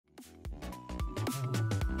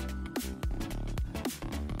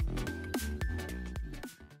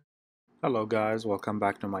Hello guys, welcome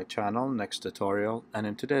back to my channel, NexTutorial, and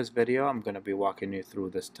in today's video I'm going to be walking you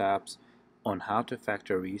through the steps on how to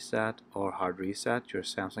factory reset or hard reset your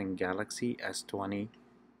Samsung Galaxy S20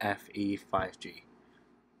 FE 5G.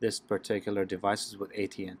 This particular device is with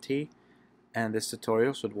AT&T, and this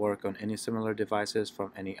tutorial should work on any similar devices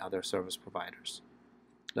from any other service providers.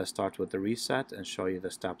 Let's start with the reset and show you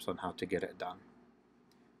the steps on how to get it done.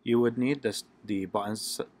 You would need the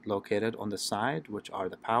buttons located on the side, which are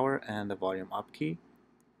the power and the volume up key.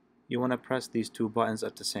 You want to press these two buttons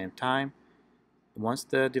at the same time. Once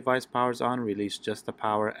the device powers on, release just the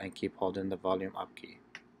power and keep holding the volume up key.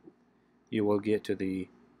 You will get to the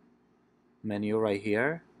menu right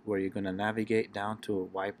here where you're going to navigate down to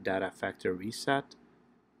Wipe Data Factory Reset.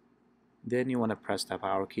 Then you want to press the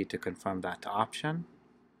power key to confirm that option.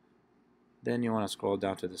 Then you want to scroll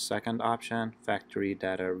down to the second option, Factory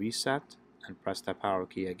Data Reset, and press the power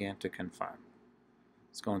key again to confirm.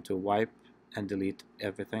 It's going to wipe and delete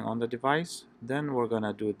everything on the device. Then we're going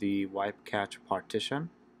to do the Wipe Cache Partition.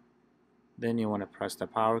 Then you want to press the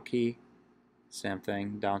power key, same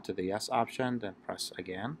thing down to the Yes option, then press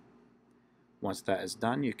again. Once that is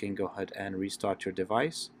done, you can go ahead and restart your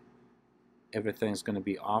device. Everything's going to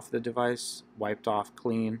be off the device, wiped off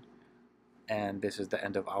clean. And this is the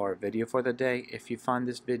end of our video for the day. If you find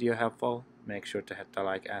this video helpful, make sure to hit the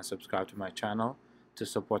like and subscribe to my channel to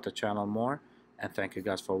support the channel more. And thank you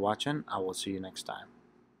guys for watching. I will see you next time.